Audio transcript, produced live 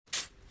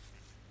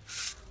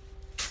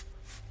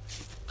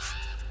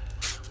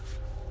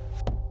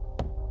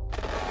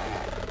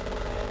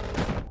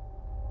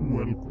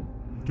Welcome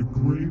to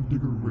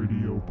Gravedigger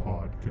Radio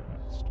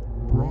Podcast,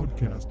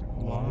 broadcasting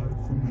live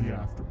from the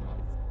afterlife.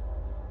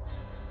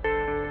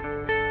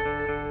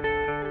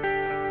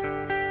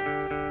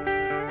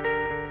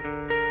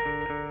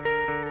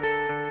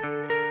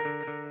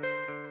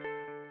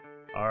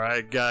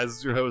 Alright guys,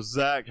 it's your host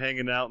Zach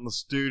hanging out in the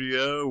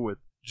studio with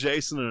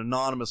Jason and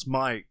Anonymous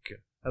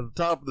Mike. At the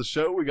top of the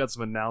show, we got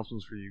some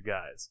announcements for you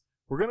guys.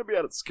 We're going to be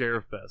out at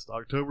Scarefest,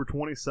 October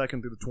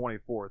 22nd through the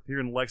 24th, here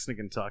in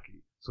Lexington,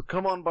 Kentucky. So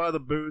come on by the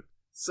booth,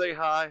 say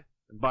hi,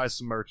 and buy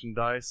some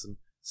merchandise, and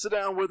sit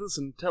down with us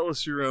and tell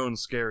us your own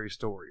scary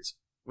stories.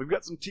 We've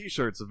got some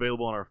t-shirts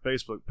available on our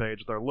Facebook page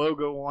with our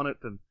logo on it,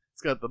 and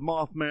it's got the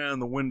Mothman,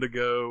 the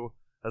Wendigo,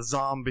 a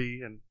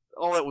zombie, and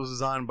all that was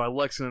designed by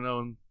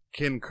Lexington-owned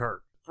Ken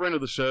Kirk, friend of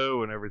the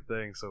show and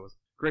everything, so it's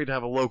great to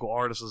have a local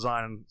artist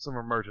designing some of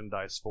our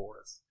merchandise for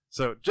us.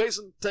 So,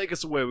 Jason, take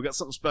us away. We got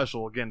something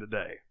special again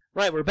today.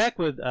 Right, we're back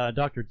with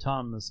Dr.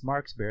 Thomas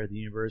Marksberry at the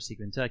University of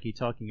Kentucky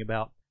talking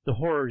about the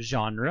horror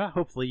genre.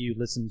 Hopefully you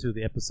listened to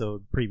the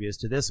episode previous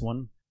to this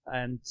one.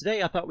 And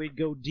today I thought we'd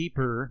go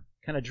deeper,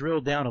 kind of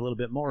drill down a little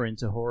bit more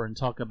into horror and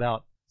talk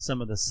about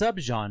some of the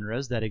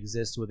subgenres that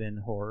exist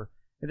within horror,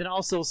 and then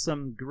also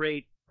some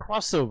great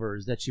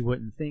crossovers that you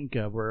wouldn't think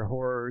of, where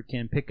horror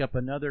can pick up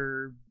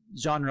another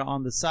genre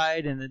on the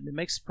side, and it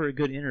makes for a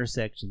good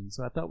intersection.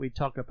 So I thought we'd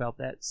talk about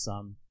that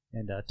some.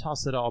 And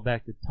toss it all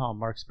back to Tom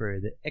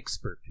Marksberry, the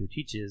expert who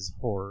teaches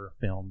horror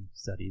film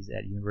studies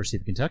at University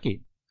of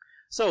Kentucky.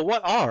 So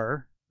what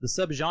are the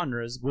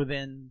subgenres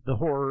within the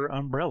horror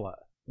umbrella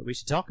that we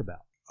should talk about?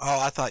 Oh,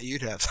 I thought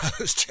you'd have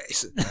those,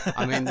 Jason.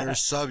 I mean, there's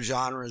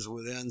subgenres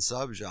within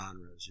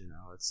subgenres, you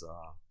know. It's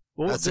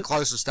that's the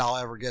closest I'll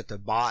ever get to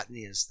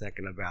botany is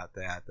thinking about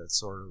that. That's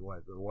sort of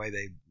what, the way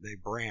they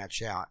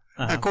branch out.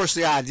 And of course,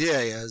 the idea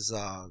is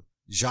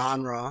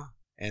genre,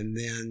 and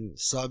then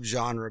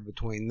subgenre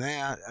between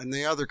that. And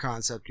the other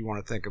concept you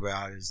want to think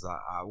about is,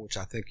 which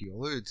I think you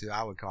alluded to,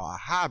 I would call a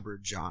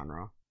hybrid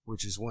genre,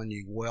 which is when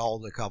you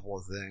weld a couple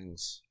of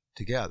things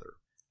together.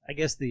 I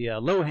guess the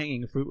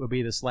low-hanging fruit would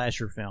be the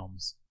slasher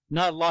films.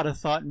 Not a lot of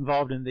thought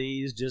involved in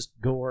these, just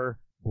gore,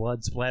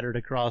 blood splattered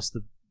across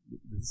the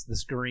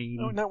screen.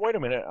 Oh, now wait a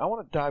minute. I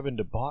want to dive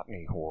into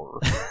botany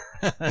horror.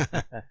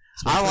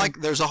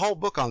 There's a whole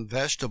book on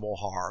vegetable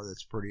horror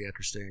that's pretty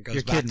interesting. It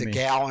goes back to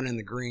Gowan and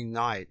the Green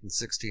Knight in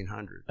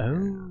 1600.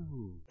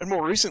 Oh. And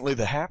more recently,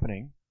 The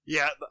Happening.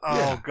 Yeah,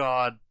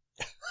 God.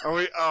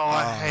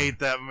 I hate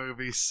that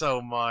movie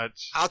so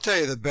much. I'll tell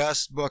you, the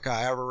best book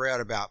I ever read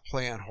about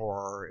plant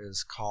horror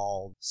is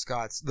called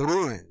Scott's The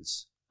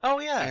Ruins. Oh,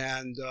 yeah.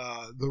 And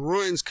The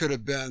Ruins could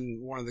have been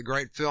one of the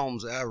great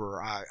films ever.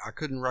 I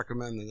couldn't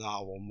recommend the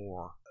novel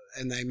more.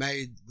 And they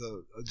made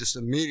just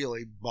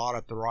immediately bought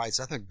up the rights.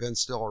 I think Ben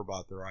Stiller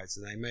bought the rights,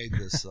 and they made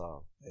this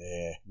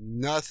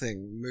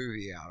nothing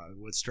movie out of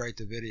it. Went straight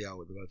to video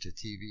with a bunch of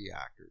TV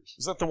actors.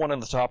 Is that the one on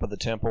the top of the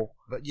temple?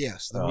 But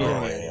yes, The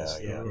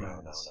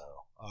Ruins.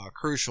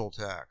 Crucial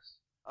text.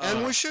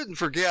 And we shouldn't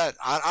forget,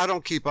 I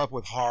don't keep up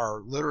with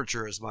horror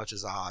literature as much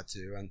as I ought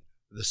to, and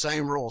the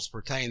same rules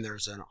pertain.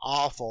 There's an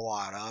awful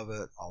lot of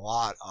it.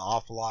 An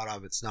awful lot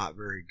of it's not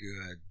very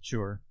good.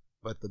 Sure.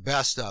 But the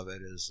best of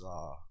it is,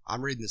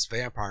 I'm reading this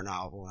vampire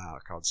novel now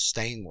called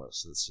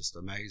Stainless. It's just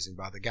amazing,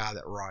 by the guy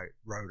that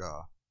wrote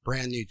a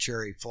Brand New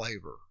Cherry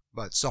Flavor.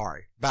 But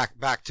sorry,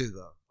 back to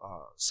the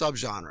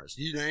subgenres.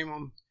 You name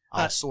them,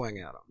 I'll swing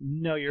at them.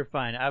 No, you're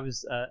fine. I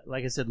was,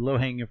 like I said,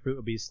 low-hanging fruit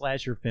would be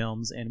slasher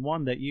films, and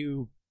one that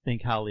you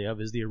think highly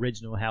of is the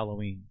original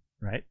Halloween,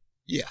 right?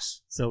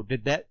 Yes. So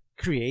did that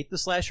create the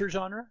slasher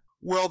genre?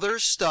 Well,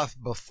 there's stuff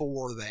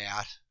before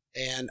that.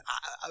 And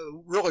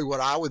really what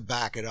I would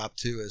back it up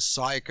to is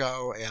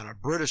Psycho and a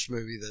British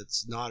movie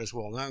that's not as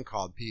well known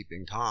called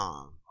Peeping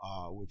Tom,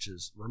 which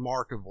is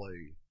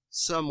remarkably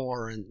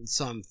similar in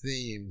some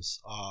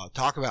themes.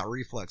 Talk about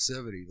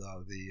reflexivity,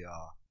 though.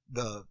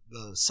 The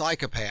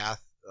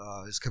psychopath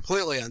is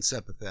completely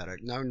unsympathetic,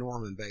 no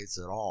Norman Bates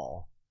at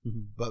all.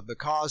 Mm-hmm. But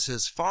because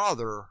his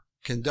father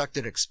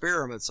conducted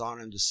experiments on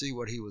him to see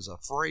what he was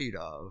afraid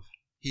of,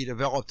 he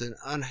developed an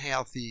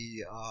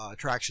unhealthy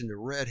attraction to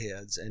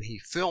redheads, and he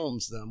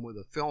films them with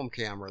a film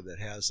camera that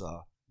has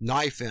a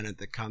knife in it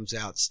that comes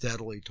out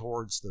steadily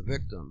towards the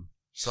victim,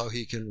 so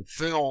he can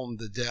film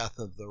the death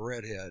of the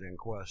redhead in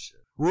question.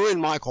 Ruined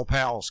Michael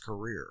Powell's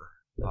career.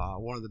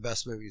 One of the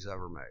best movies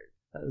ever made.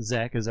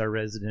 Zach is our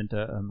resident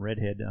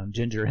redhead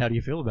Ginger. How do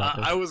you feel about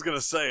that? I was going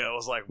to say, I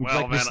was like,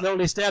 well, man.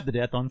 Slowly stabbed to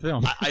death on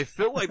film. I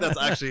feel like that's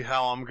actually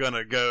how I'm going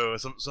to go.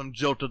 Some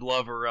jilted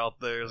lover out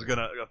there is going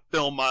to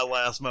film my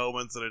last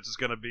moments, and it's just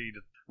going to be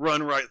to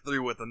run right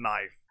through with a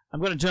knife. I'm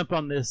going to jump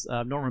on this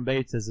Norman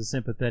Bates as a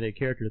sympathetic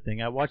character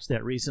thing. I watched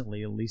that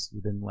recently, at least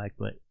within like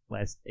the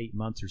last 8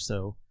 months or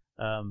so.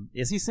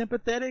 Is he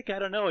sympathetic? I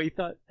don't know. I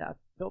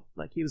felt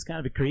like he was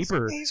kind of a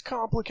creeper. He's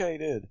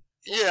complicated.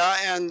 Yeah,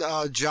 and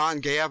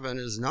John Gavin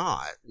is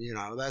not. You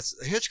know,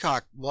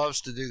 Hitchcock loves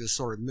to do this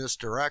sort of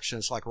misdirection.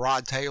 It's like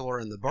Rod Taylor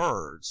in The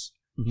Birds.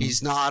 Mm-hmm.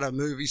 He's not a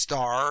movie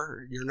star.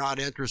 You're not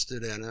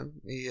interested in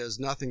him. He has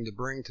nothing to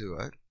bring to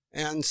it.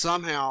 And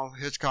somehow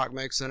Hitchcock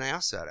makes an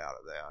asset out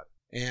of that.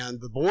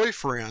 And the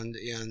boyfriend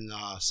in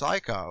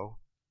Psycho,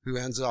 who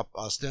ends up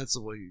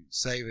ostensibly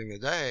saving the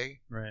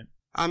day, Right.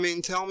 I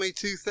mean, tell me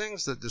two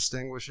things that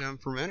distinguish him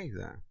from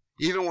anything.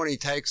 Even when he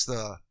takes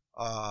the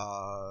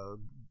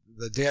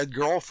dead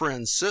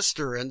girlfriend's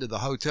sister into the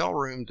hotel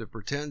room to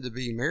pretend to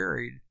be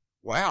married,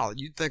 wow,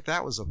 you'd think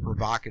that was a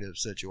provocative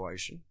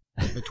situation.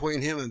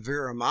 Between him and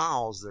Vera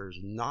Miles, there's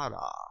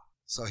nada.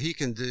 So he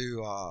can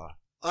do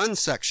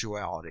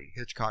unsexuality.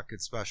 Hitchcock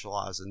could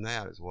specialize in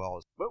that as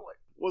well. But like,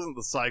 wasn't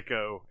the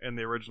Psycho in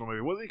the original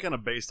movie? Wasn't he kind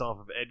of based off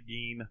of Ed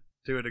Gein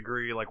to a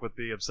degree, like with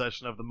the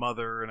obsession of the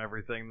mother and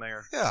everything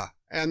there? Yeah,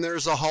 and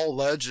there's a whole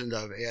legend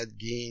of Ed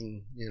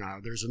Gein. You know,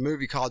 there's a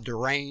movie called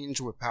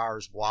Deranged with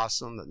Powers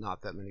Blossom that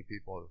not that many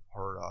people have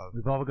heard of.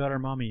 We've all got our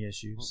mommy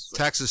issues.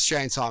 Texas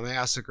Chainsaw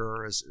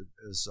Massacre is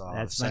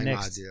That's same my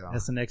next. idea.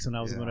 That's the next one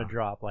I was Yeah. going to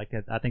drop. Like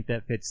I think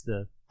that fits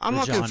the. I'm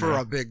the looking for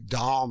genre. a big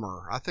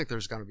Dahmer. I think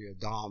there's going to be a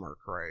Dahmer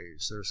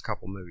craze. There's a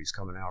couple movies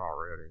coming out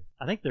already.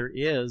 I think there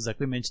is,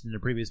 like we mentioned in a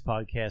previous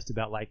podcast,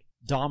 about like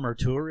Dahmer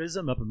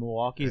tourism up in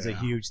Milwaukee is a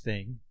Yeah. huge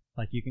thing.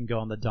 Like you can go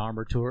on the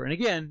Dahmer tour, and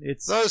again,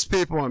 it's Those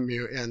people in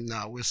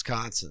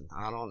Wisconsin,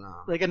 I don't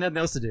know. they got nothing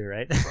else to do,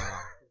 right?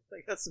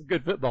 They got some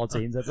good football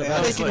teams. That's Yeah,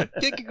 about They it.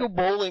 could, they could go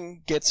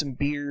bowling, get some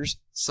beers.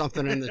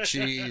 Something in the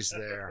cheese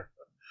there.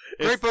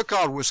 It's- Great book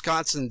called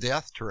Wisconsin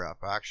Death Trip,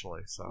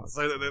 actually. So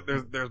Say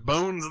that there's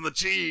bones in the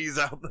cheese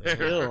out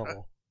there.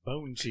 Ew.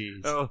 Bone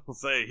cheese. Oh,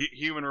 say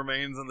human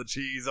remains in the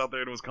cheese out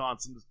there in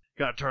Wisconsin. Just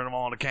gotta turn them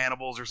all into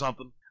cannibals or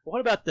something.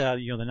 What about the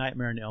the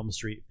Nightmare on Elm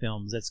Street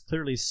films? That's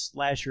clearly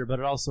slasher, but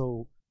it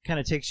also kind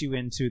of takes you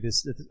into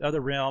this other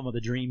realm of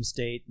the dream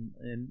state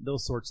and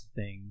those sorts of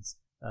things.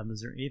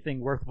 Is there anything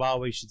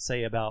worthwhile we should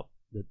say about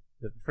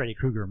the Freddy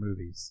Krueger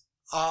movies?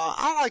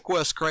 I like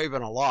Wes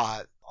Craven a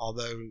lot,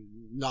 although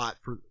not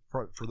for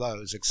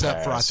those,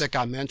 except for I Yes. think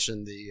I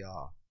mentioned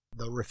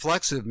the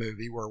Reflexive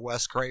movie where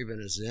Wes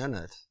Craven is in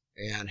it,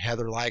 and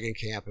Heather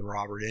Langenkamp and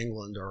Robert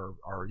Englund are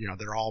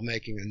they're all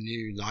making a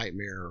new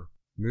Nightmare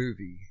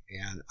movie.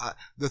 And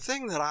the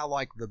thing that I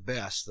like the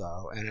best,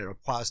 though, and it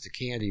applies to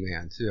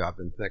Candyman too, I've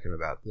been thinking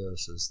about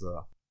this, is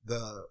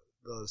the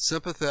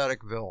sympathetic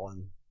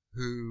villain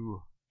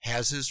who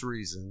has his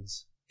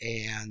reasons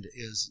and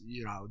is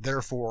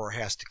therefore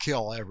has to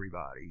kill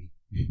everybody.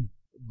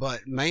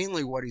 But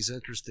mainly what he's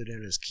interested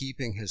in is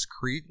keeping his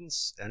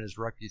credence and his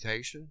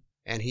reputation,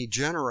 and he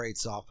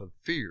generates off of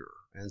fear.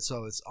 And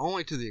so it's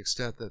only to the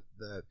extent that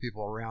the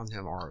people around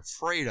him are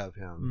afraid of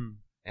him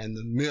and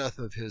the myth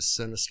of his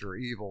sinister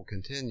evil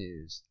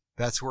continues.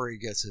 That's where he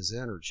gets his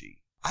energy.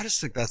 I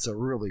just think that's a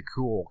really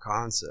cool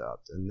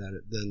concept, and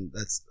then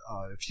that's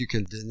if you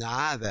can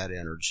deny that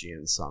energy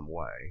in some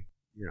way,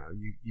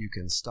 you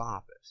can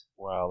stop it.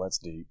 Wow, that's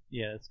deep.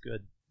 Yeah, that's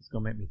good. It's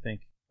going to make me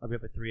think. I'll be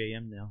up at 3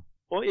 a.m. now.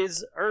 Well,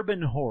 is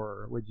urban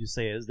horror, would you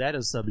say, is that a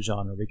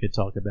subgenre we could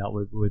talk about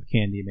with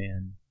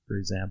Candyman, for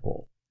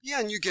example? Yeah,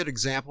 and you get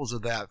examples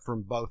of that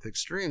from both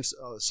extremes.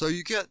 So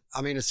you get,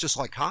 it's just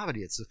like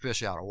comedy. It's a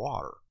fish out of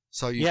water.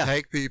 So you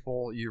take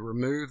people, you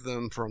remove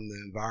them from the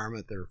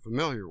environment they're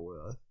familiar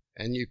with,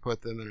 and you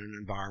put them in an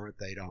environment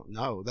they don't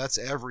know. That's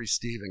every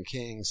Stephen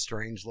King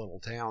strange little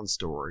town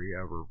story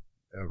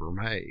ever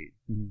made.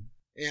 Mm-hmm.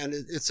 And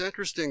it's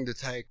interesting to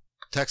take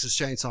Texas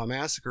Chainsaw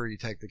Massacre. You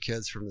take the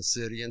kids from the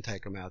city and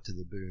take them out to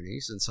the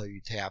boonies, and so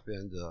you tap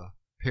into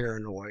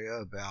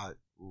paranoia about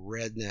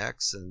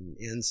rednecks and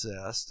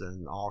incest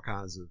and all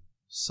kinds of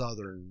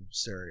southern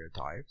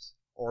stereotypes.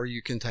 Or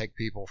you can take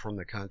people from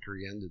the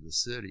country into the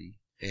city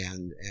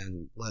and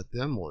let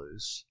them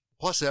loose.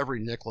 Plus every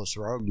Nicholas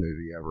Roeg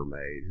movie ever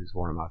made, who's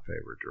one of my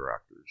favorite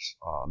directors.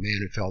 Man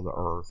Who Fell to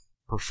Earth,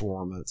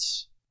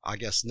 Performance. I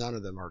guess none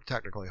of them are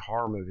technically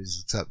horror movies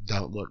except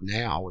Don't Look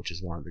Now, which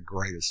is one of the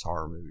greatest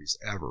horror movies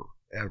ever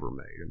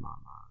made in my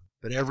mind.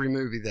 But every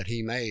movie that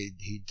he made,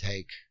 he'd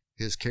take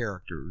his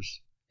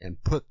characters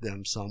and put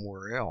them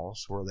somewhere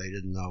else where they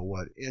didn't know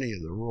what any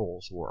of the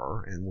rules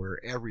were and where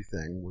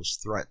everything was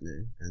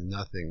threatening and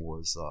nothing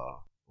was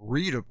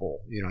readable.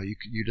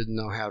 You didn't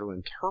know how to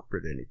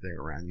interpret anything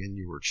around you, and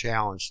you were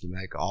challenged to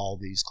make all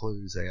these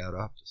clues add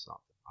up to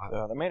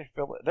something. The man who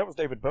fell, that was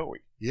David Bowie.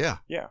 Yeah.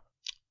 Yeah.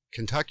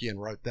 Kentuckian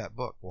wrote that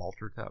book,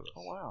 Walter Tevis.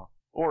 Oh, wow.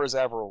 Or as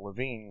Avril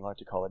Lavigne liked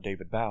to call it,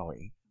 David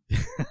Bowie.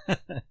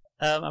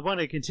 I want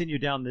to continue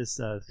down this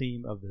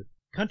theme of the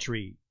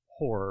country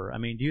horror. I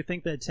mean, do you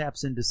think that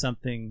taps into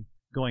something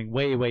going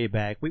way, way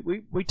back?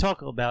 We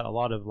talk about a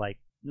lot of like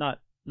not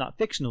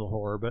fictional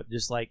horror, but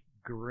just like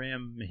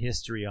grim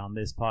history on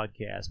this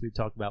podcast. We've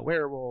talked about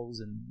werewolves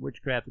and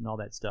witchcraft and all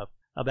that stuff.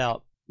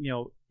 About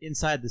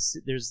inside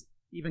there's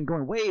even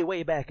going way,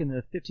 way back in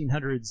the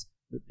 1500s.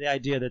 The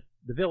idea that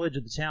the village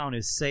or the town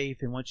is safe,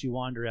 and once you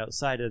wander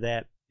outside of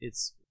that,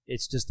 it's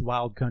just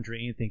wild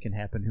country. Anything can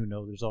happen. Who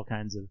knows? There's all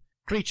kinds of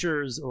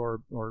creatures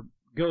or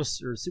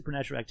ghosts or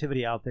supernatural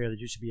activity out there that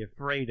you should be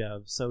afraid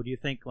of. So do you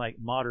think like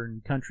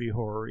modern country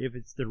horror, if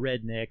it's the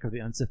redneck or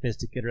the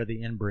unsophisticated or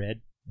the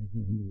inbred,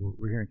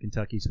 we're here in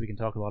Kentucky, so we can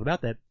talk a lot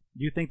about that.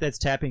 Do you think that's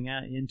tapping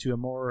out into a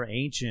more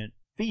ancient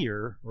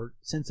fear or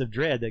sense of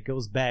dread that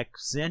goes back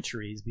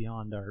centuries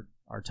beyond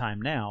our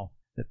time now.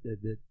 That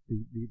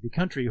the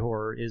country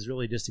horror is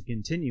really just a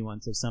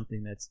continuance of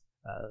something that's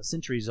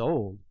centuries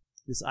old.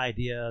 This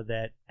idea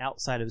that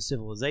outside of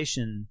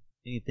civilization,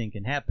 anything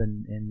can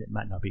happen and it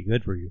might not be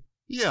good for you.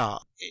 Yeah,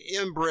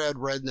 inbred,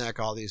 redneck,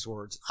 all these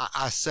words.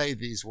 I say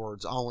these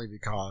words only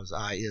because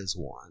I is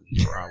one,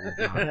 or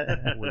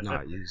I would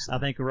not use them. I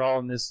think we're all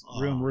in this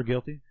room, we're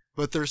guilty.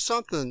 But there's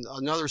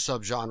another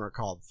subgenre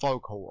called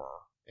folk horror,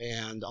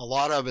 and a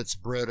lot of it's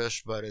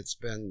British, but it's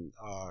been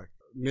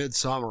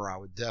Midsummer. I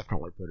would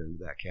definitely put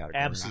into that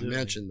category. Absolutely. I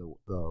mentioned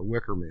the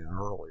Wicker Man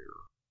earlier.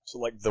 So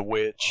like The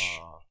Witch.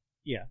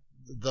 Yeah.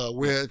 The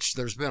Witch.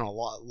 There's been a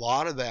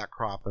lot of that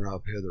cropping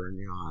up hither and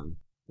yon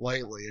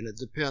lately, and it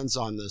depends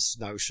on this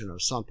notion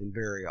of something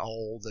very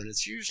old, and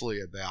it's usually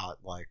about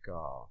like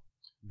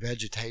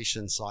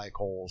vegetation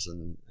cycles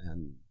and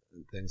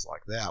things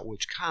like that,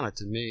 which kind of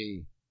to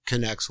me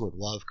connects with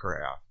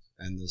Lovecraft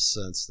and the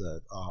sense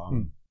that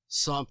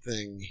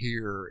something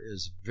here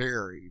is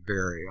very,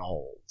 very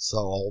old, so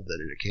old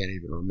that it can't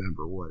even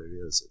remember what it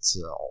is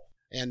itself,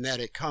 and that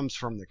it comes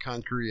from the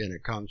country and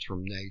it comes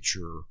from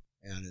nature.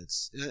 And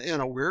it's, in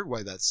a weird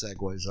way, that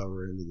segues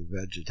over into the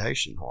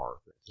vegetation horror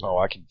thing. Oh,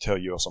 I can tell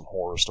you some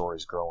horror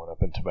stories growing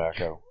up in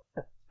tobacco.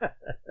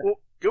 Well,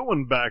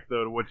 going back,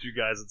 though, to what you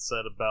guys had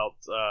said about,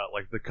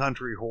 like, the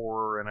country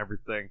horror and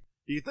everything,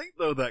 do you think,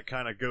 though, that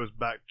kind of goes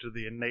back to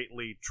the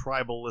innately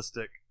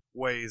tribalistic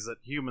ways that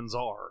humans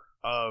are,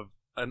 of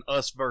an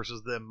us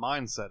versus them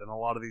mindset? And a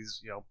lot of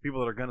these, people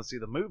that are going to see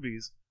the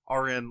movies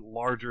are in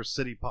larger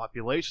city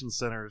population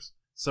centers,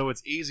 so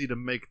it's easy to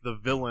make the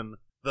villain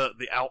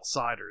the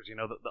outsiders,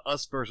 the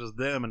us versus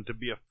them, and to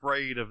be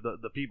afraid of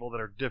the people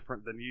that are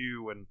different than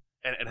you and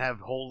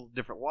have whole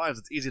different lives.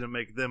 It's easy to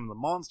make them the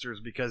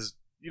monsters because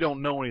you don't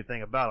know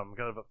anything about them,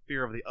 kind of a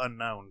fear of the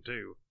unknown,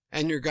 too.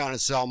 And you're going to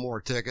sell more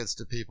tickets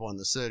to people in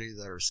the city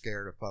that are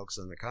scared of folks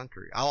in the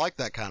country. I like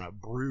that kind of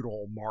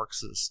brutal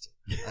Marxist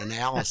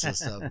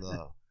analysis of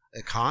the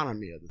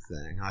economy of the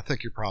thing. I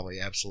think you're probably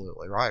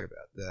absolutely right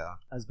about that.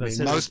 I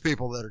mean, most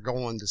people that are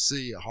going to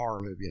see a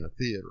horror movie in a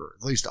theater,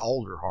 at least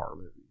older horror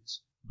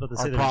movies,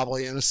 are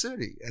probably in a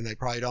city, and they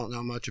probably don't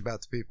know much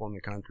about the people in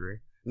the country,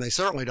 and they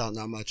certainly don't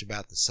know much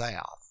about the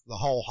South. The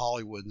whole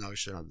Hollywood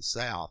notion of the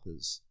South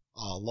is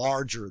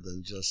larger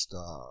than just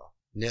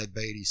Ned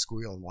Beatty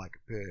squealing like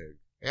a pig.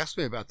 Ask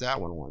me about that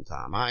one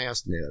time. I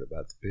asked Ned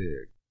about the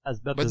pig. I was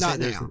about but to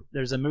not say, now.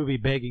 There's a movie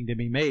begging to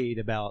be made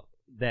about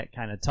that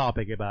kind of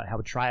topic, about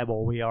how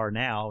tribal we are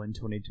now in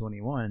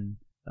 2021,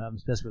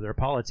 especially with our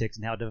politics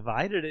and how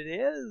divided it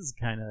is,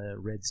 kind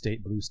of red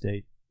state, blue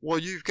state. Well,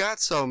 you've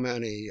got so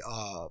many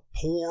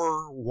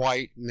poor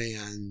white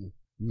men,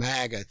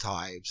 MAGA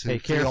types, who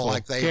feel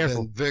like they've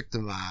been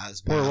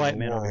victimized by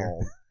the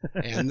world,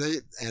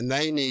 and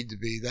they need to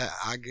be that.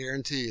 I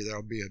guarantee you,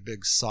 there'll be a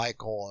big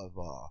cycle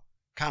of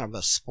kind of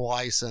a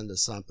splice into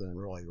something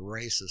really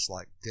racist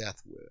like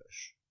Death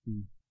Wish.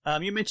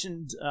 You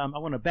mentioned, I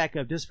want to back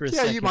up just for a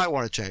second. Yeah, you might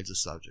want to change the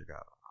subject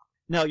up.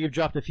 No, you've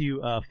dropped a few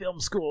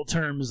film school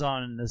terms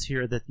on us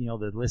here that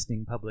the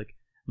listening public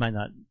might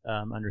not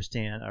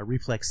understand.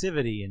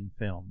 Reflexivity in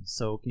films.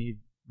 So can you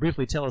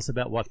briefly tell us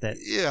about what that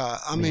Yeah,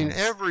 I mean,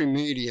 every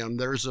medium,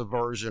 there's a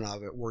version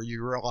of it where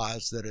you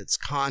realize that it's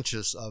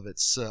conscious of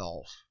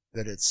itself,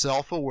 that it's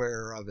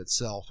self-aware of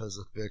itself as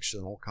a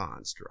fictional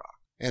construct.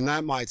 And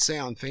that might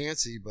sound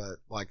fancy, but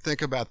like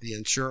think about the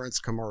insurance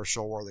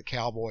commercial where the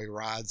cowboy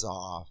rides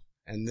off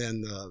and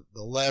then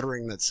the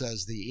lettering that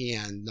says the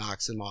end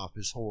knocks him off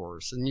his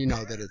horse. And you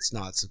know that it's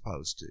not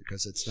supposed to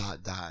because it's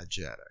not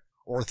diegetic.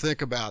 Or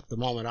think about the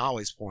moment I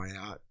always point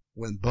out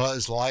when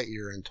Buzz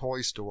Lightyear in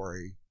Toy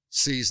Story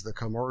sees the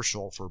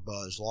commercial for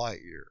Buzz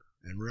Lightyear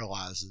and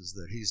realizes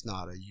that he's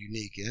not a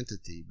unique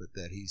entity, but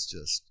that he's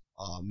just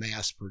a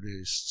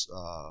mass-produced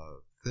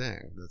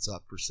thing that's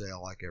up for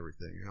sale like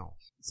everything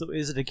else. So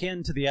is it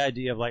akin to the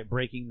idea of like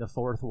breaking the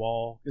fourth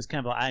wall? It's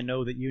kind of like, I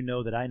know that you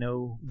know that I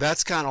know.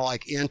 That's kind of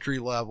like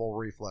entry-level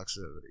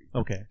reflexivity.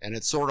 Okay. And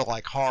it's sort of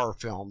like horror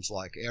films,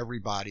 like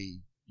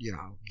everybody,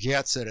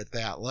 gets it at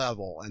that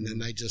level, and then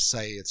they just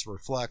say it's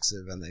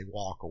reflexive and they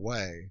walk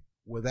away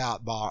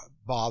without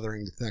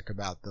bothering to think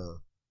about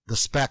the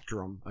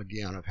spectrum,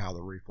 again, of how the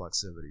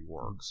reflexivity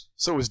works.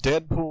 So is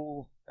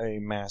Deadpool a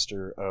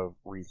master of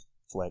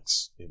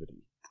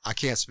reflexivity? I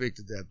can't speak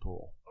to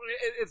Deadpool.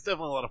 It's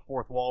definitely a lot of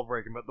fourth wall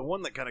breaking, but the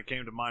one that kind of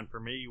came to mind for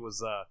me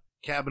was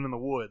Cabin in the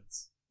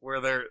Woods,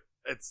 where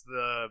it's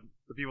the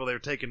people they're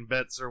taking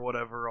bets or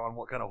whatever on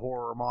what kind of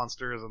horror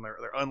monsters, and they're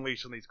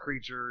unleashing these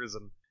creatures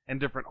and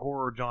different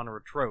horror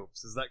genre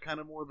tropes. Is that kind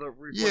of more the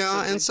reflexivity?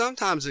 Yeah, and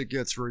sometimes it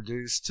gets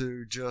reduced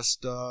to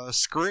just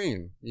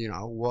Scream.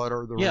 What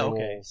are the rules?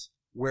 Okay.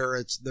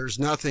 Where there's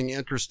nothing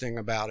interesting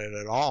about it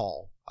at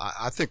all.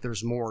 I think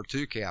there's more to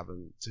the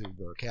Cabin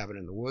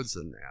in the Woods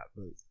than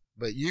that,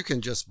 but you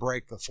can just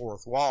break the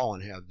fourth wall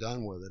and have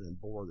done with it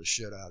and bore the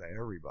shit out of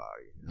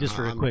everybody. Just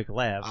for a quick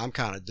laugh. I'm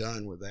kind of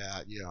done with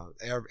that.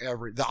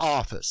 The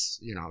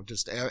Office.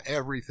 Just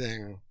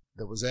everything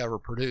that was ever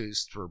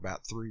produced for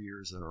about 3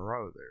 years in a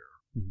row there.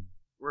 Mhm.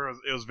 where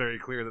it was very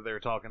clear that they were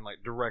talking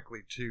like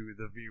directly to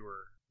the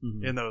viewer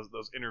Mhm. in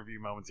those interview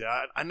moments.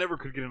 Yeah, I never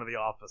could get into The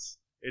Office.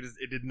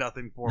 It did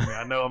nothing for me.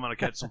 I know I'm going to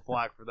catch some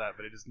flack for that,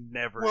 but it just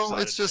never. Well,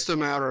 excited it's just me. a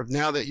matter of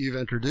now that you've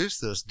introduced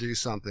this, do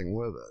something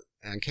with it.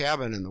 And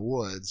Cabin in the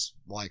Woods,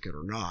 like it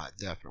or not,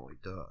 definitely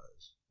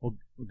does. Well,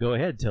 go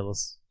ahead. Tell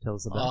us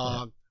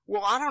about that.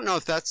 Well, I don't know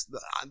if that's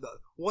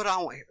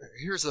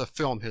here's a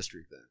film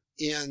history thing.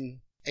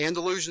 In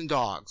Andalusian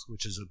Dogs,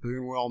 which is a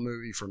Buñuel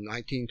movie from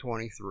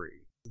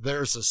 1923,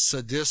 there's a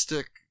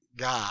sadistic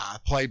guy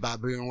played by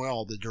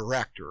Buñuel, the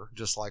director,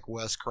 just like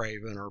Wes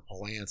Craven or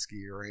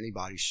Polanski or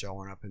anybody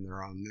showing up in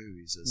their own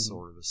movies as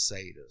sort of a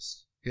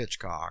sadist.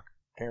 Hitchcock.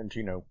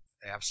 Tarantino.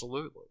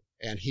 Absolutely.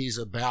 And he's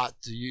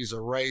about to use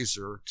a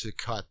razor to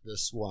cut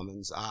this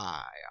woman's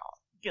eye out.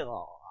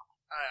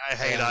 I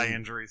hate eye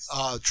injuries.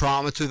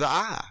 Trauma to the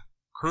eye.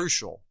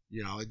 Crucial.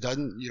 You know,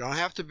 you don't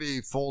have to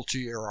be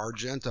Fulci or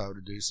Argento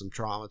to do some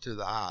trauma to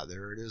the eye.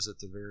 There it is at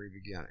the very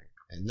beginning.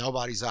 And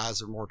nobody's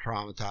eyes are more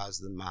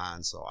traumatized than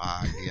mine, so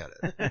I get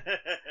it.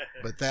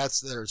 But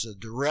there's a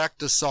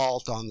direct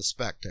assault on the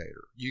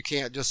spectator. You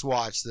can't just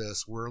watch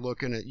this. We're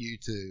looking at you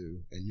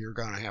too, and you're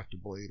going to have to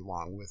bleed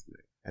along with me.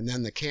 And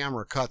then the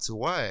camera cuts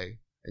away,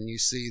 and you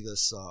see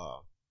this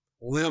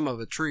limb of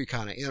a tree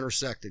kind of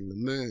intersecting the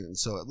moon,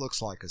 so it looks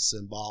like a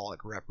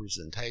symbolic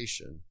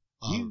representation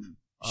of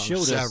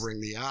severing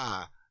the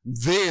eye.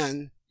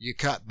 Then you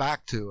cut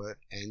back to it,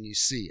 and you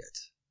see it.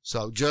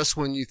 So just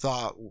when you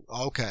thought,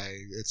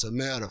 okay, it's a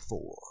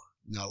metaphor,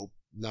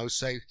 no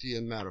safety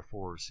in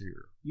metaphors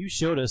here. You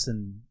showed us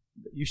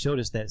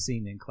that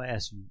scene in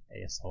class, you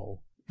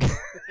asshole.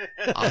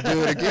 I'll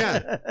do it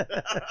again.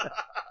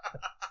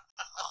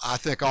 I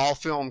think all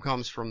film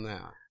comes from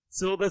that.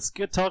 So let's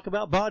talk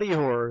about body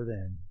horror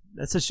then.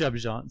 That's a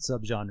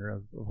subgenre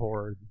of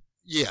horror.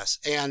 Yes,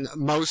 and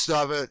most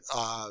of it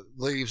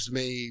leaves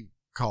me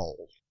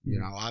cold. You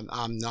know,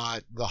 I'm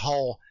not the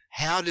whole.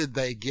 How did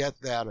they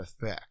get that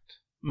effect?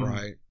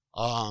 Right.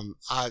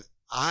 I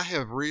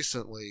have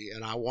recently,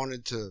 and I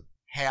wanted to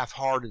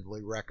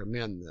half-heartedly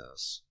recommend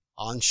this.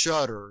 On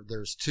Shudder,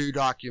 there's 2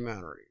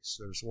 documentaries.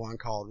 There's one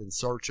called In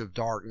Search of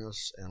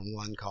Darkness and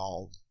one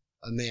called,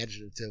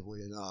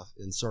 imaginatively enough,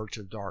 In Search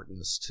of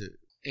Darkness 2.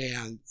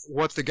 And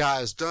what the guy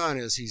has done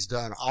is he's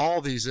done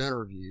all these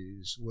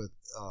interviews with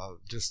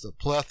just a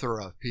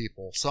plethora of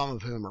people, some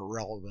of whom are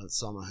relevant,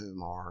 some of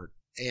whom aren't.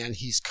 And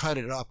he's cut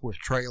it up with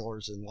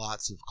trailers and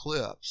lots of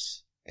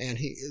clips. And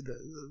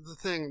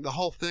the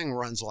whole thing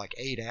runs like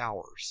 8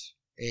 hours.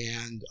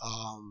 And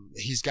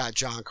he's got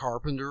John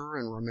Carpenter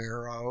and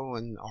Romero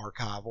and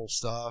archival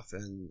stuff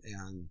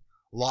and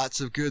lots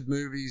of good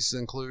movies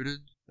included.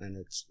 And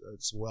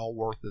it's well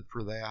worth it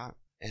for that.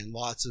 And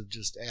lots of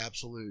just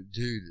absolute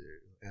doo-doo.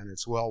 And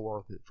it's well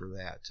worth it for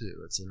that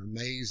too. It's an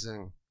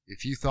amazing,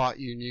 if you thought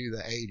you knew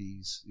the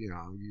 80s, you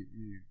know,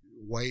 you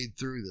wade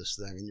through this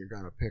thing and you're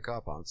going to pick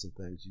up on some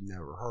things you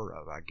never heard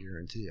of. I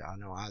guarantee you. I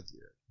know I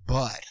did.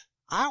 But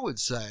I would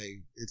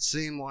say it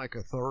seemed like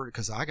a third,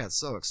 because I got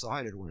so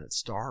excited when it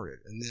started,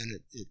 and then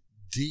it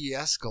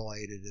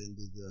de-escalated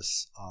into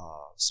this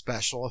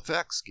special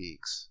effects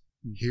geeks.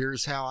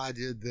 Here's how I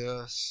did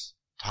this.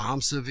 Tom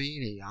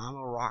Savini, I'm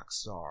a rock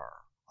star.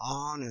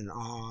 On and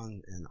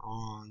on and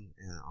on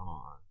and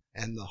on.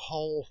 And the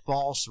whole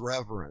false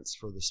reverence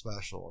for the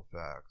special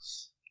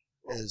effects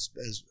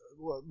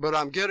but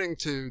I'm getting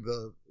to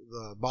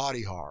the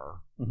body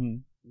horror,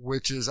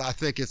 which is, I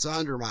think it's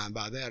undermined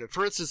by that.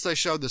 For instance, they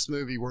showed this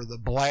movie where the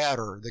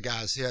bladder, the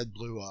guy's head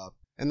blew up,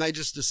 and they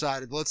just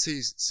decided, let's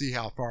see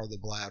how far the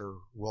bladder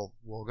will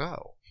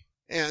go.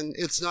 And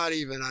it's not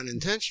even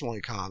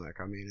unintentionally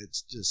comic. I mean,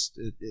 it's just,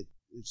 it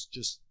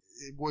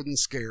wouldn't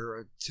scare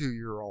a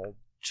 2-year-old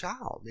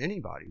child.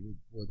 Anybody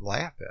would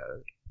laugh at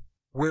it.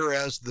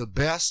 Whereas the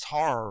best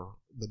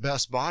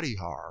body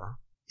horror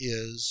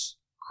is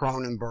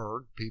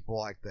Cronenberg, people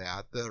like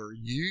that are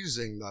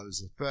using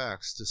those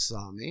effects to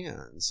some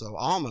end. So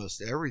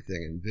almost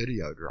everything in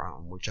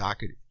Videodrome, which I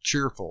could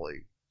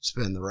cheerfully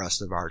spend the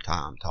rest of our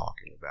time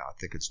talking about. I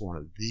think it's one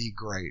of the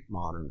great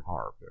modern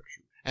horror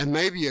pictures. And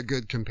maybe a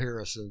good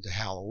comparison to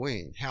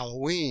Halloween.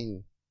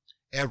 Halloween,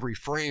 every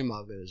frame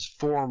of it is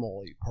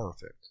formally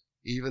perfect.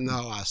 Even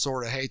though I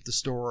sort of hate the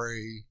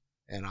story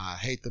and I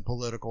hate the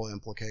political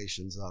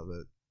implications of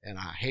it and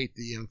I hate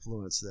the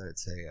influence that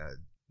it's had,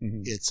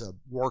 it's a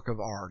work of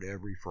art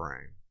every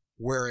frame.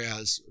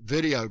 Whereas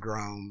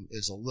Videodrome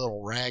is a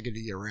little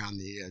raggedy around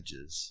the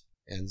edges.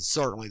 And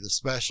certainly the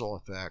special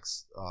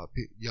effects,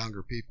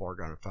 younger people are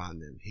going to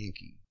find them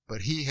hinky.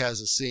 But he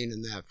has a scene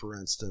in that, for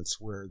instance,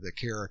 where the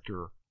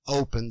character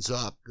opens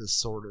up this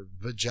sort of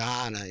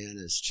vagina in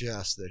his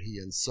chest that he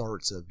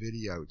inserts a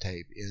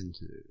videotape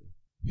into.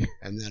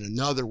 And then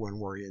another one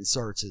where he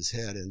inserts his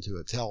head into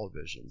a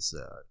television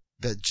set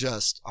that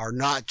just are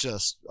not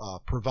just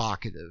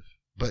provocative,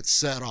 but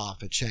set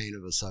off a chain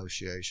of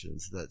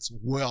associations that's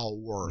well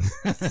worth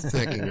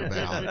thinking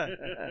about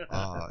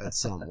at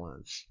some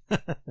length.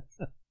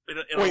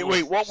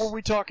 Wait, what were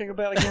we talking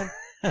about again?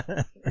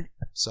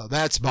 So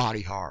that's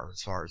body horror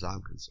as far as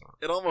I'm concerned.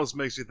 It almost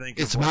makes you think.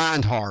 It's of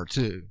mind horror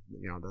too.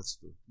 That's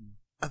the.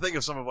 I think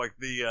of some of like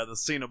the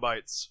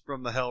Cenobites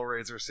from the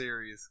Hellraiser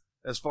series.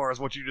 As far as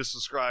what you just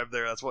described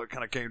there, that's what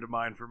kind of came to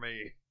mind for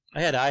me.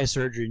 I had eye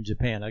surgery in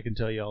Japan. I can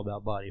tell you all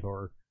about body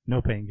horror.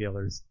 No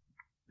painkillers.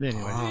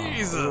 Anyway.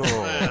 Jesus,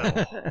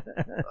 man.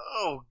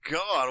 Oh,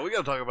 God. We got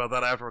to talk about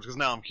that afterwards because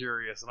now I'm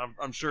curious. And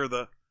I'm sure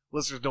the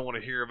listeners don't want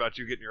to hear about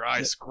you getting your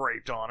eyes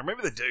scraped on. Or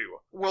maybe they do.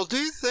 Well,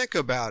 do think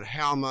about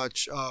how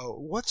much...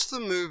 what's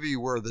the movie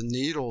where the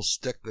needles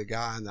stick the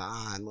guy in the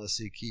eye unless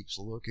he keeps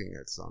looking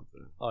at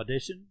something?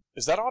 Audition?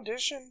 Is that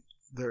Audition?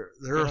 There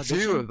are a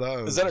few of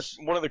those. Is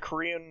that one of the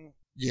Korean?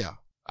 Yeah.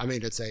 I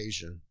mean, it's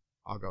Asian.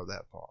 I'll go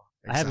that far.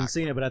 I haven't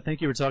seen it, but I think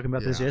you were talking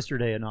about this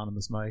yesterday,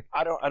 Anonymous Mike.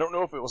 I don't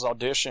know if it was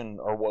Audition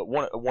or what.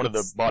 One of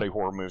the body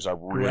horror movies I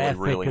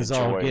really as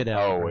all enjoyed. get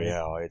out, oh right?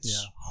 yeah, it's.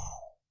 Yeah.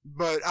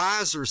 But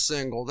eyes are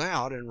singled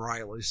out, and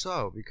rightly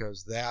so,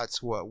 because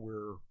that's what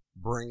we're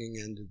bringing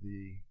into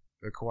the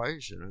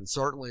equation. And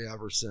certainly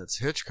ever since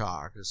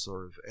Hitchcock has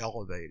sort of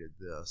elevated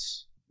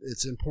this,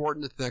 it's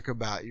important to think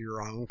about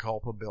your own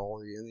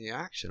culpability in the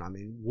action. I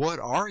mean, what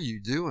are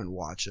you doing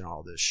watching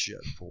all this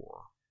shit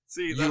for?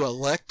 See, you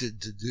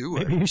elected to do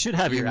it. Maybe you should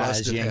have your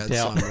must eyes have yanked had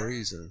out. some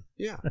reason.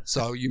 Yeah.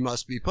 So you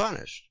must be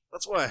punished.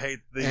 That's why I hate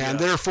the... And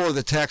therefore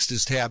the text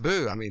is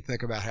taboo. I mean,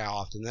 think about how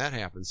often that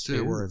happens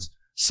too, where it's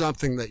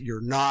something that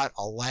you're not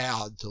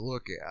allowed to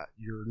look at.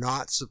 You're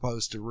not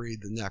supposed to read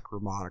the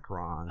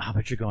Necromonicon.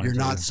 But you're going to.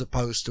 You're not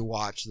supposed to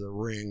watch the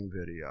Ring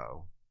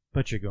video.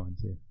 But you're going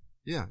to.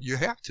 Yeah, you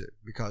have to,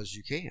 because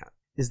you can't.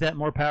 Is that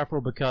more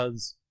powerful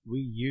because we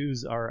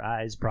use our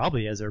eyes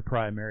probably as our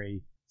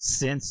primary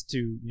sense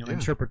to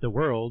interpret the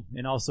world,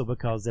 and also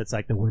because that's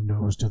like the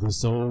windows to the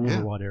soul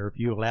or whatever? If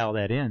you allow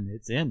that in,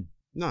 it's in.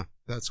 No,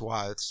 that's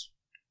why it's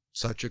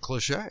such a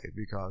cliche,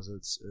 because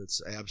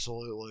it's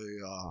absolutely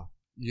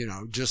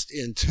just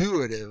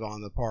intuitive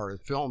on the part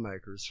of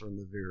filmmakers from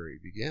the very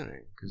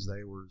beginning, because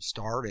they were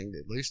starting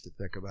at least to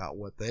think about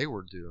what they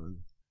were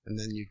doing, and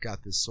then you've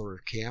got this sort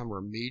of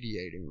camera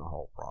mediating the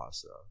whole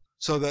process.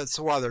 So that's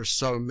why there's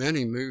so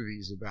many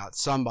movies about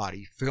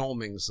somebody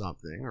filming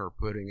something or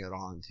putting it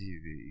on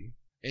TV.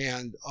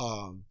 And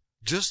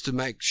just to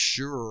make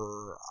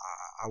sure,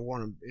 I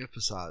want to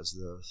emphasize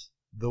this,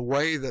 the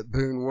way that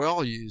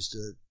Buñuel used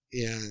it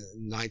in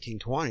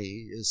 1920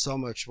 is so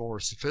much more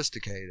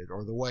sophisticated,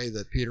 or the way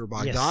that Peter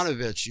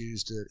Bogdanovich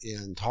used it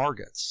in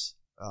Targets,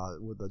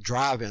 with the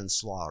drive-in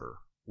slaughter,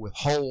 with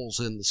holes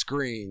in the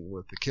screen,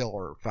 with the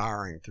killer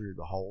firing through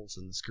the holes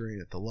in the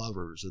screen at the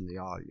lovers in the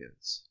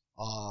audience.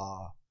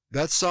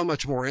 That's so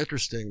much more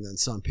interesting than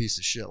some piece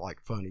of shit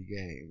like Funny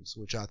Games,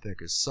 which I think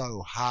is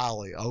so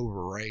highly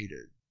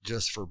overrated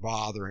just for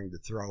bothering to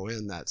throw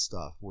in that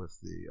stuff with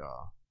the,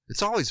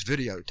 it's always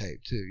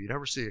videotaped too. You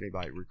never see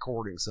anybody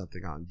recording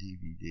something on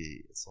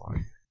DVD. It's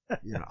like,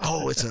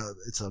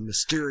 it's a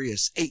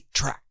mysterious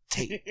 8-track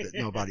tape that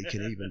nobody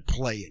can even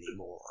play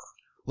anymore.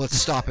 Let's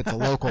stop at the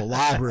local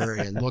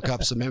library and look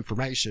up some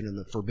information in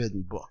the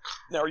forbidden book.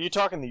 Now, are you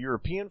talking the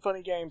European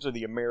Funny Games or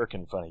the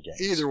American Funny Games?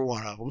 Either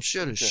one of them.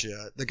 Shit is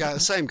shit. The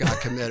same guy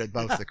committed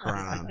both the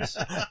crimes.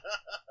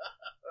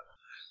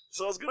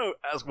 So I was going to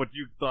ask what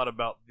you thought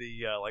about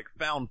the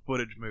found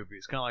footage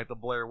movies, kind of like the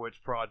Blair Witch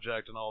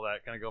Project and all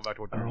that, kind of going back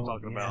to what you were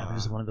talking about.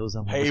 There's one of those.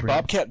 Hey,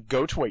 Bobcat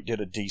Goldthwait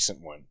did a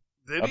decent one.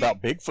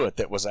 About Bigfoot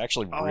that was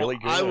actually really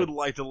good. I would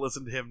like to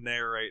listen to him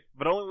narrate,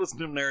 but only listen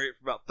to him narrate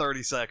for about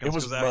 30 seconds. It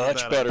was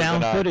much better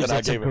found than footage. I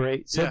That's gave a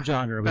great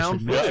subgenre.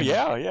 Found footage.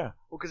 Yeah. Well,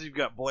 because you've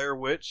got Blair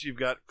Witch, you've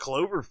got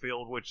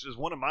Cloverfield, which is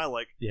one of my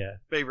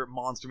favorite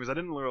monster movies. I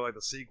didn't really like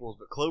the sequels,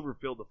 but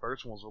Cloverfield, the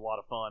first one, was a lot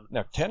of fun.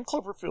 Now, 10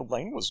 Cloverfield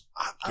Lane was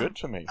good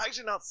to me. I've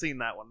actually not seen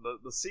that one.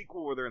 The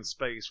sequel where they're in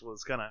space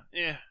was kind of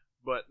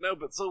but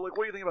so what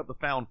do you think about the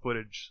found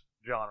footage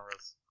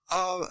genres?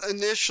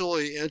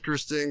 Initially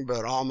interesting,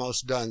 but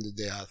almost done to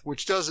death,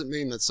 which doesn't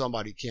mean that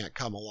somebody can't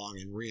come along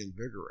and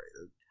reinvigorate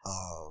it.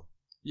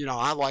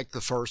 I liked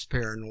the first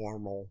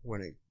Paranormal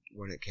when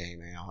it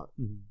came out.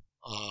 Mm-hmm.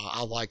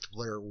 I liked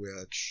Blair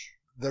Witch.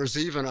 There's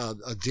even a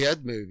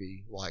Dead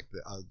movie, like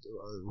the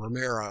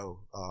Romero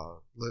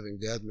Living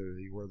Dead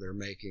movie, where they're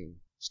making,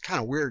 it's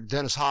kind of weird.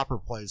 Dennis Hopper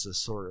plays this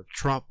sort of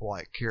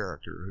Trump-like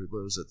character who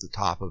lives at the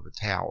top of a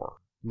tower.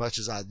 Much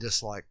as I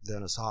dislike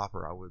Dennis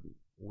Hopper, I wouldn't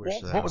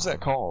wish that. What was that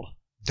called?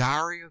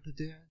 Diary of the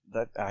Dead?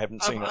 That I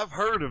haven't seen. I've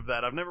heard of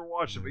that. I've never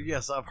watched it, but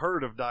yes, I've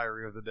heard of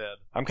Diary of the Dead.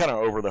 I'm kind of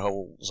over the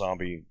whole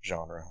zombie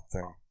genre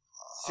thing.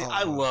 See,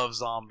 I love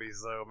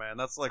zombies, though, man.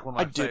 That's like one of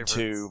my favorites. I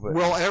did too. But...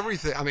 Well,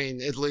 everything. I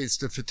mean, it leads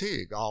to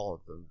fatigue. All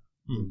of them.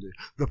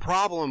 The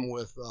problem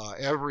with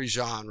every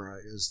genre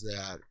is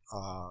that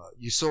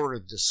you sort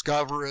of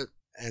discover it,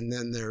 and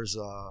then there's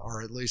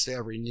or at least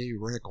every new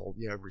wrinkle,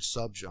 every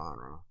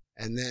subgenre,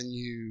 and then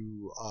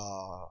you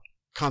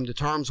come to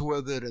terms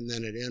with it, and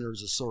then it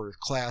enters a sort of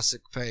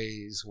classic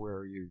phase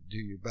where you do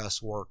your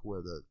best work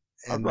with it.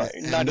 And,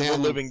 Night of the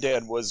Living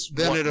Dead was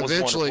then it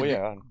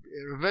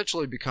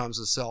eventually becomes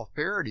a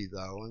self-parody,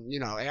 though. And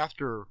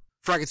after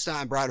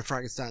Frankenstein, Bride of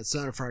Frankenstein,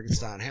 Son of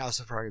Frankenstein, House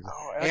of Frankenstein.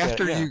 Oh, okay,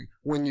 After yeah.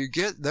 when you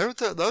get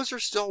those are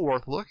still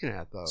worth looking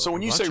at though. So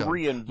when a you bunch say of them.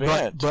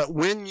 reinvent, but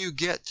when you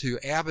get to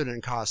Abbott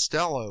and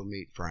Costello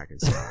meet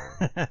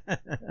Frankenstein,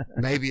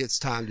 maybe it's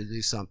time to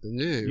do something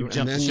new, You've and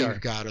jumped then the shark.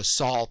 you've got to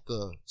salt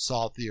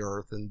the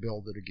earth and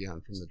build it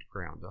again from the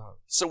ground up.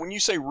 so when you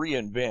say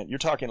reinvent, you're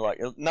talking like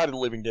Night of the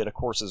Living Dead, of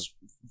course, is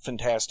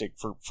fantastic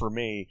for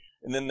me.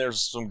 And then there's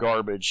some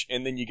garbage,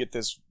 and then you get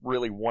this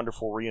really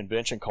wonderful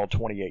reinvention called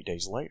 28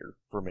 Days Later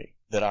for me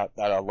that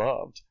I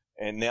loved,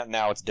 and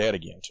now it's dead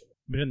again to me.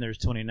 But then there's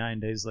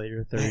 29 days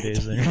later, 30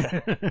 days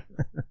later.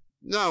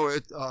 No,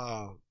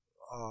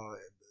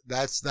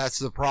 that's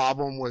the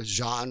problem with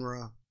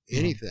genre.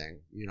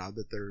 Anything,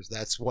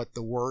 that's what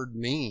the word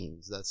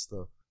means. That's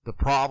the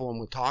problem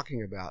with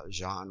talking about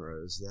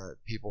genre is that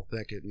people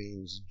think it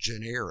means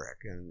generic,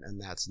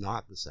 and that's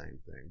not the same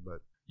thing. But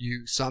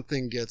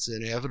something gets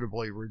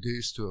inevitably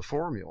reduced to a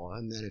formula,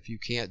 and then if you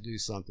can't do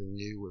something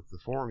new with the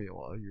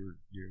formula, you're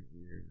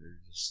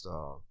just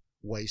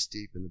waist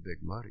deep in the big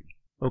muddy.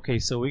 Okay,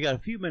 so we got a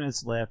few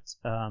minutes left.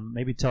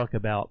 Maybe talk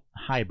about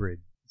hybrid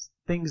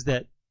things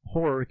that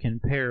horror can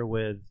pair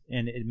with,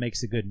 and it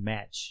makes a good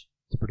match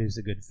to produce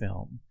a good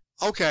film.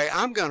 Okay,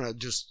 I'm gonna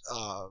just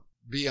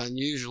be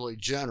unusually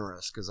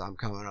generous because I'm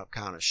coming up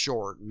kind of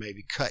short, and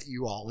maybe cut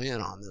you all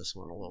in on this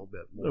one a little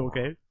bit more.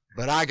 Okay.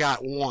 But I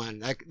got one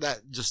that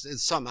just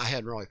it's something I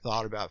hadn't really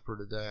thought about for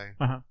today.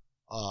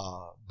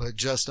 But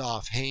just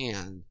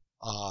offhand,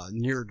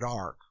 Near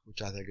Dark,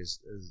 which I think is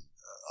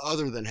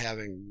other than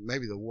having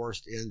maybe the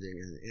worst ending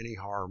in any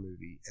horror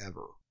movie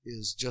ever,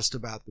 is just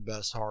about the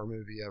best horror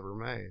movie ever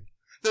made.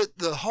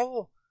 The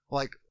whole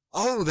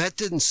that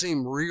didn't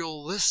seem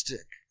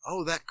realistic.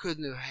 Oh, that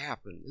couldn't have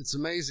happened. It's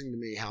amazing to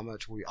me how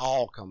much we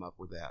all come up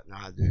with that, and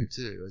I do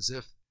too, as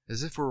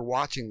if we're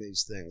watching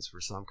these things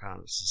for some kind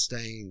of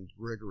sustained,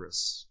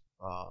 rigorous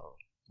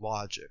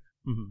logic.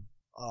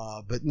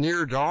 Mm-hmm. But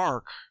Near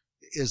Dark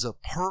is a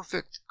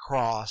perfect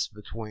cross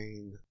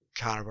between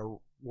kind of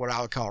what I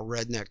would call a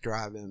redneck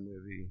drive-in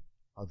movie,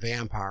 a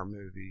vampire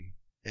movie,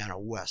 and a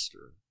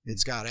western.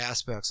 It's got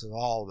aspects of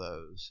all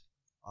those.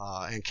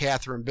 And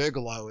Catherine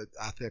Bigelow,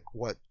 I think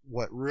what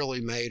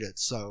really made it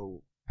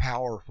so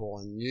powerful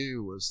and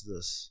new was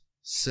this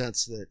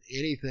sense that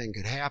anything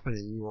could happen,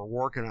 and you were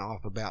working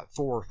off about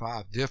 4 or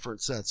 5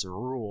 different sets of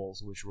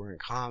rules which were in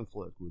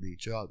conflict with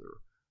each other.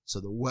 So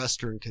the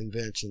Western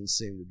conventions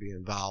seemed to be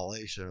in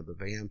violation of the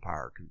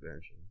vampire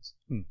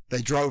conventions.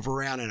 They drove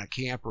around in a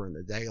camper in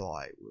the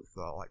daylight with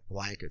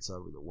blankets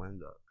over the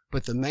window.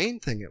 But the main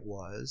thing it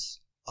was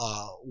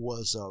a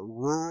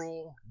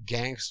rural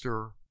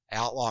gangster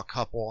outlaw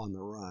couple on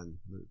the run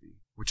movie,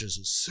 which is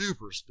a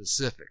super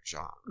specific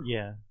genre.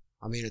 Yeah.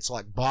 I mean, it's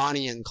like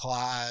Bonnie and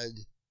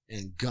Clyde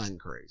and gun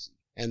crazy.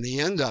 And the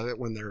end of it,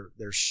 when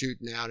they're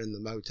shooting out in the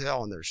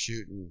motel and they're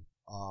shooting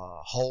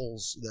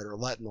holes that are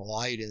letting the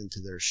light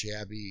into their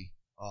shabby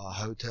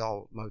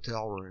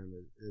motel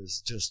room,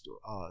 is just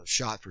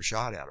shot for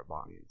shot out of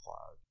Bonnie and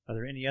Clyde. Are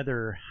there any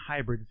other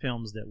hybrid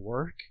films that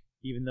work,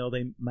 even though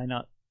they might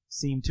not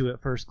seem to at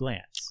first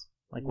glance?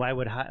 Like why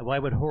would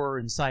horror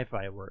and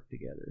sci-fi work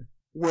together?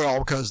 Well,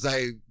 because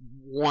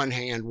one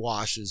hand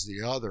washes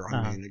the other.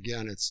 I mean,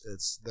 again,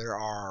 there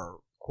are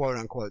quote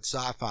unquote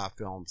sci-fi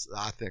films that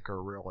I think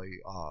are really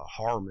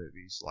horror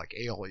movies, like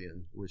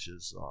Alien, which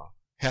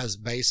has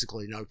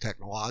basically no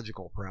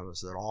technological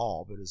premise at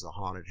all, but is a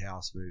haunted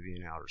house movie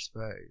in outer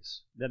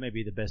space. That may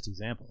be the best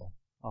example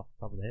off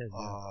the top of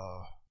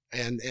the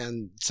head.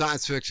 And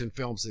science fiction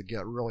films that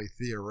get really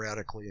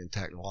theoretically and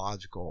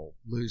technological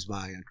lose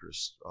my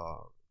interest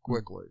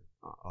quickly.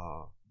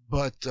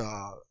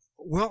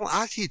 Well,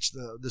 I teach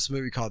this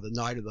movie called The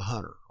Night of the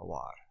Hunter a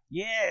lot.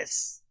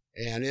 Yes.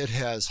 And it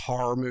has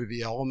horror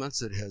movie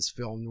elements. It has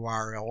film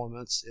noir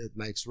elements. It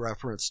makes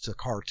reference to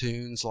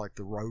cartoons like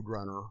The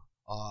Roadrunner.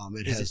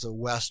 It has a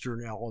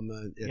Western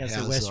element. It has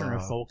a Western or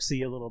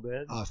folksy a little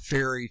bit. A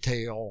fairy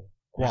tale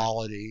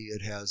quality.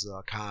 It has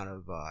a kind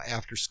of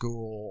after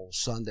school,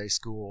 Sunday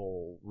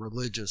school,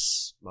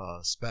 religious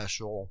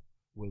special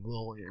with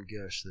Lillian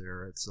Gish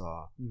there. It's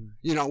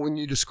when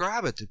you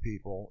describe it to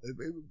people,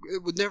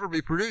 it would never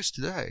be produced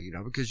today,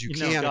 because you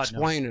can't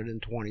explain it in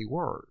 20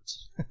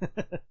 words.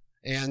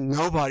 And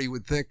nobody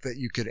would think that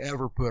you could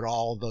ever put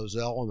all of those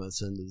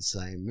elements into the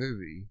same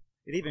movie.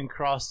 It even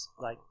crossed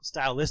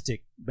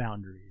stylistic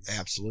boundaries.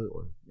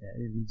 Absolutely. Yeah,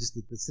 and just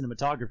the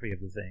cinematography of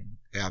the thing.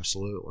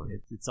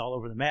 Absolutely. It's all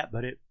over the map,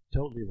 but it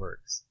totally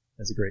works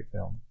as a great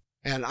film.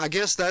 And I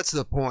guess that's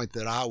the point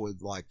that I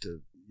would like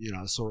to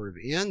sort of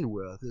end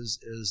with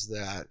is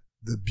that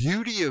the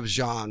beauty of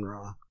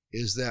genre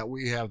is that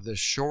we have this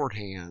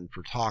shorthand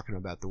for talking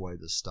about the way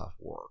this stuff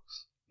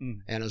works.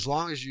 And as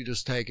long as you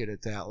just take it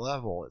at that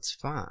level, it's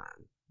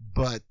fine.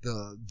 But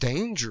the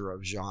danger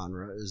of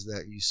genre is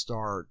that you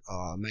start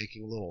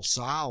making little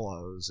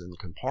silos and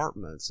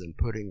compartments and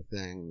putting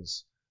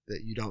things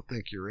that you don't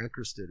think you're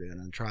interested in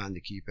and trying to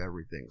keep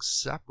everything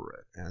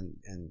separate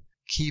and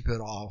keep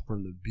it all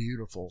from the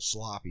beautiful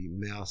sloppy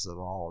mess of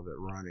all of it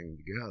running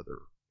together.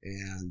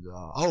 And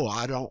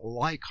I don't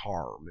like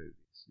horror movies.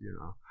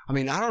 I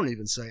mean, I don't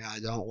even say I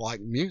don't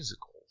like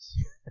musicals.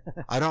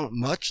 I don't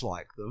much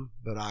like them,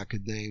 but I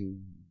could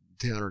name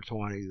 10 or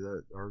 20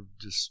 that are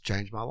just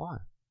changed my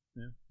life.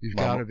 Yeah. You've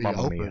got to be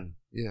Mamma open.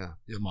 Mia.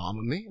 Yeah,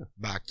 Mamma Mia.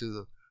 Back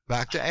to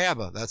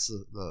ABBA. That's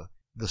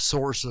the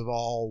source of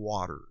all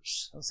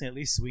waters. I'll say at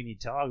least Sweeney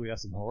Todd. We got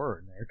some horror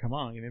in there. Come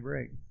on, give me a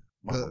break.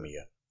 Mamma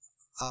Mia.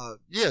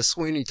 Yeah,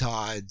 Sweeney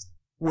Todd.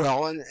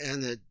 Well,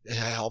 and it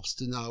helps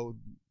to know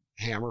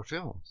Hammer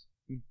Films.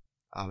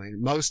 I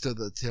mean, most of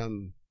the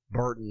Tim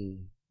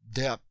Burton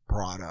Depp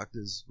product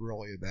is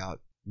really about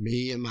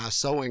me in my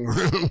sewing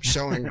room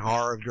showing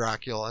Horror of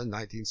Dracula in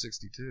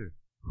 1962.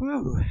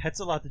 Whew, that's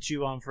a lot to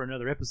chew on for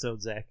another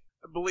episode, Zach.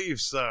 I believe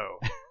so.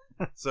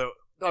 So,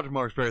 Dr.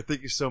 Marksberry,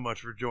 thank you so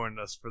much for joining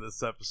us for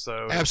this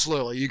episode.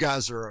 Absolutely. You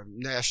guys are a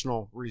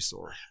national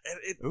resource. And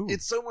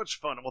it's so much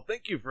fun. Well,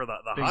 thank you for the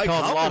Been high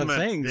called compliment. a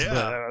lot of things, yeah.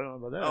 but I don't know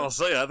about that. I'll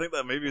say, I think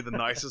that may be the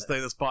nicest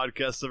thing this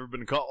podcast's ever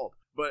been called.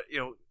 But,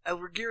 as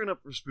we're gearing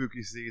up for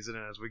spooky season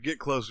and as we get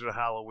closer to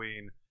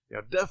Halloween,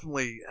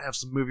 definitely have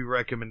some movie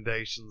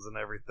recommendations and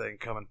everything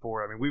coming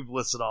forward. I mean, we've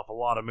listed off a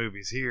lot of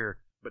movies here,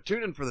 but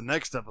tune in for the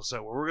next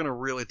episode where we're going to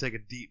really take a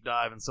deep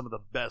dive in some of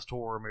the best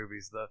horror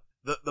movies, the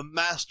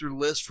master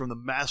list from the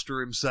master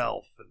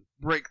himself, and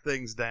break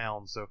things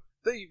down. So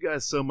thank you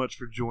guys so much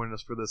for joining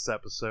us for this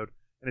episode.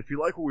 And if you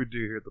like what we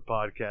do here at the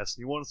podcast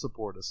and you want to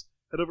support us,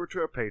 head over to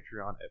our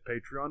Patreon at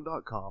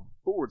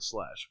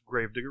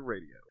patreon.com/Gravedigger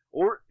Radio.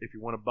 Or if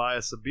you want to buy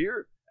us a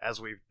beer, as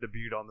we've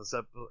debuted on this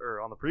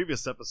on the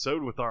previous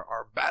episode with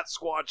our Bat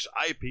Squatch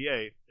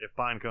IPA, if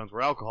pine cones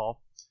were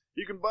alcohol,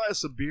 you can buy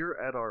us a beer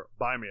at our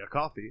Buy Me a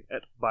Coffee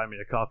at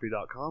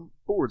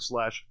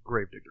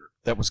buymeacoffee.com/Gravedigger.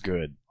 That was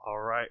good. All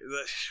right.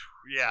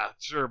 Yeah,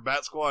 sure.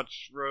 Bat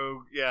Squatch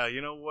Rogue. Yeah, you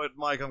know what,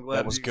 Mike? I'm glad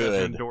That was you got your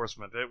good.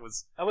 endorsement. It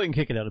was I wouldn't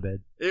kick it out of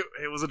bed.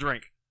 it was a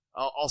drink.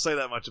 I'll say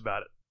that much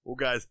about it. Well,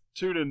 guys,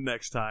 tune in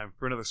next time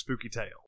for another spooky tale.